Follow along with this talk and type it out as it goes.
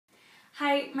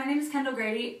Hi, my name is Kendall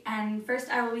Grady, and first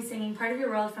I will be singing Part of Your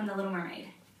World from The Little Mermaid.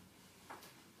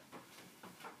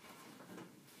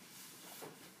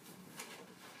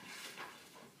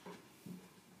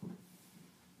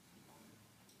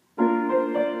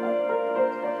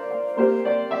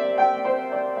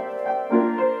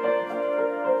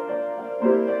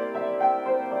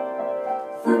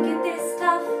 Look at this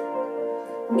stuff,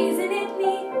 isn't it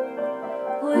neat?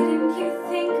 Wouldn't you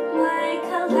think my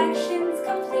collection's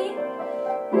complete?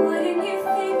 Wouldn't you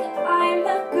think I'm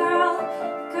the girl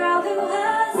who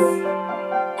has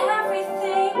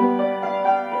everything?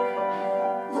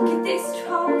 Look at this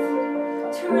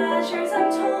trove, treasures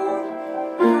untold.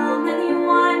 How many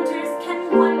wonders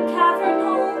can one cavern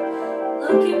hold?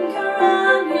 Looking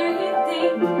around here you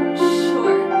think,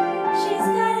 sure, she's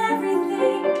got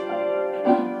everything.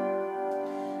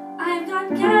 I've got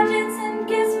gadgets and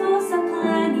gizmos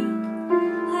aplenty.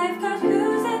 I've got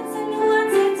who's-its and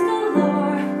what's-its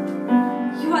galore.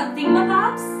 You want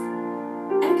thingamabobs?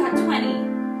 I've got 20.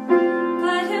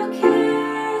 But who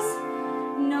cares?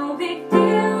 No big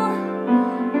deal.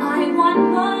 I want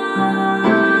more.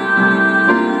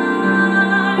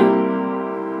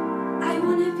 I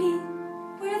wanna be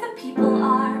where the people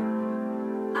are.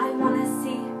 I wanna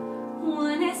see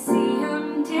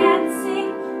them dancing,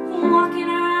 walking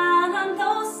around on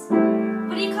those,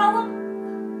 what do you call them?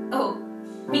 Oh,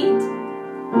 feet.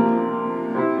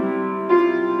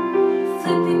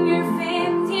 Flipping your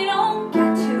fins, you don't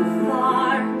get too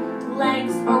far.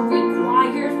 Legs are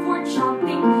required for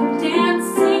jumping,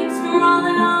 dancing,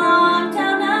 strolling on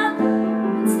down a,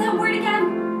 what's that word again?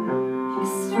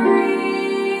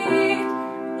 Street.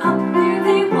 Up where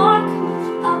they walk,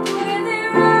 up where they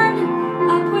run,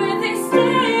 up where they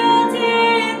stay all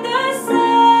day in the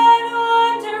sun,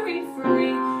 wandering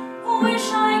free. Wish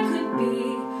I could be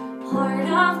part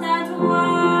of that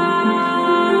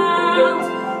world.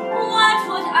 What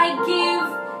would I give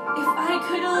if I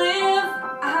could live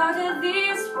out of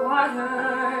these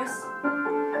waters?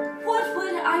 What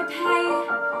would I pay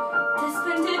to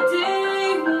spend a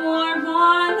day warm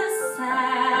on the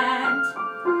sand?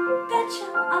 Betcha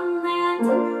on land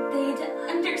they'd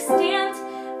understand.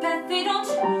 Bet they don't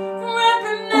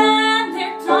reprimand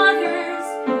their daughters.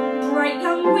 Bright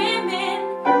young women,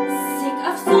 sick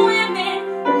of swimming,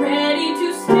 ready to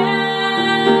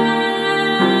stand,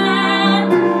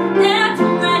 and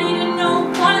ready to know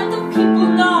what the people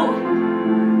know.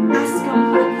 Ask them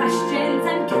hard questions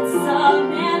and get some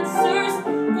answers.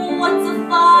 What's a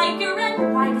fire and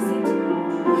why does it?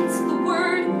 What's the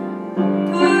word?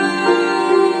 Bird.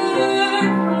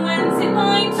 When's it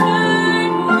my turn?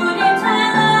 Wouldn't I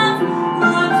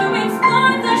love to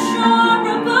explore the shore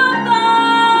above?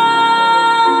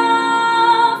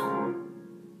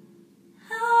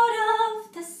 Out of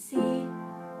the sea.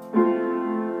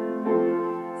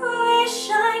 Wish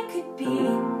I could be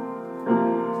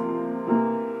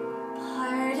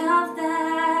part of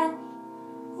that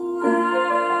world.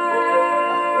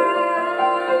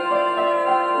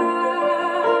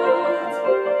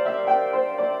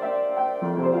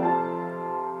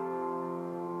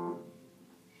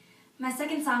 My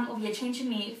second song will be A Change in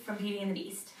Me from Beauty and the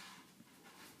Beast.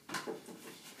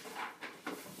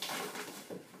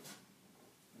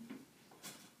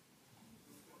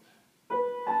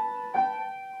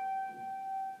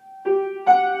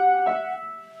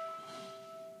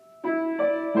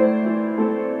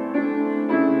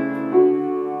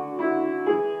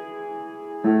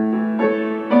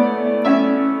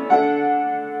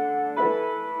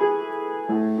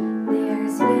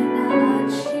 There's been a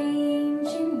change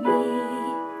in me,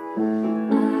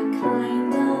 a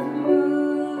kind of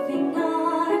moving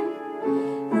on.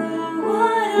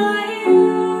 What I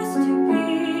used to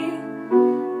be,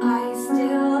 I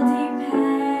still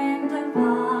depend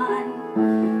upon.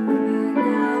 But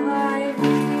now I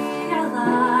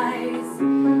realize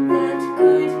that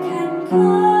good can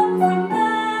come from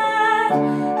bad.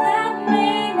 That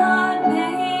may not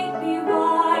make me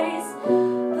wise,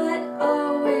 but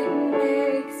oh, it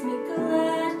makes me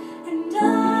glad. And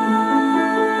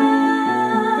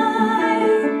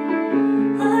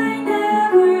I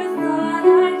never thought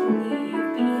I'd leave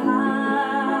behind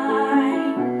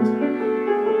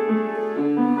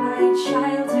my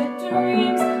childhood dreams.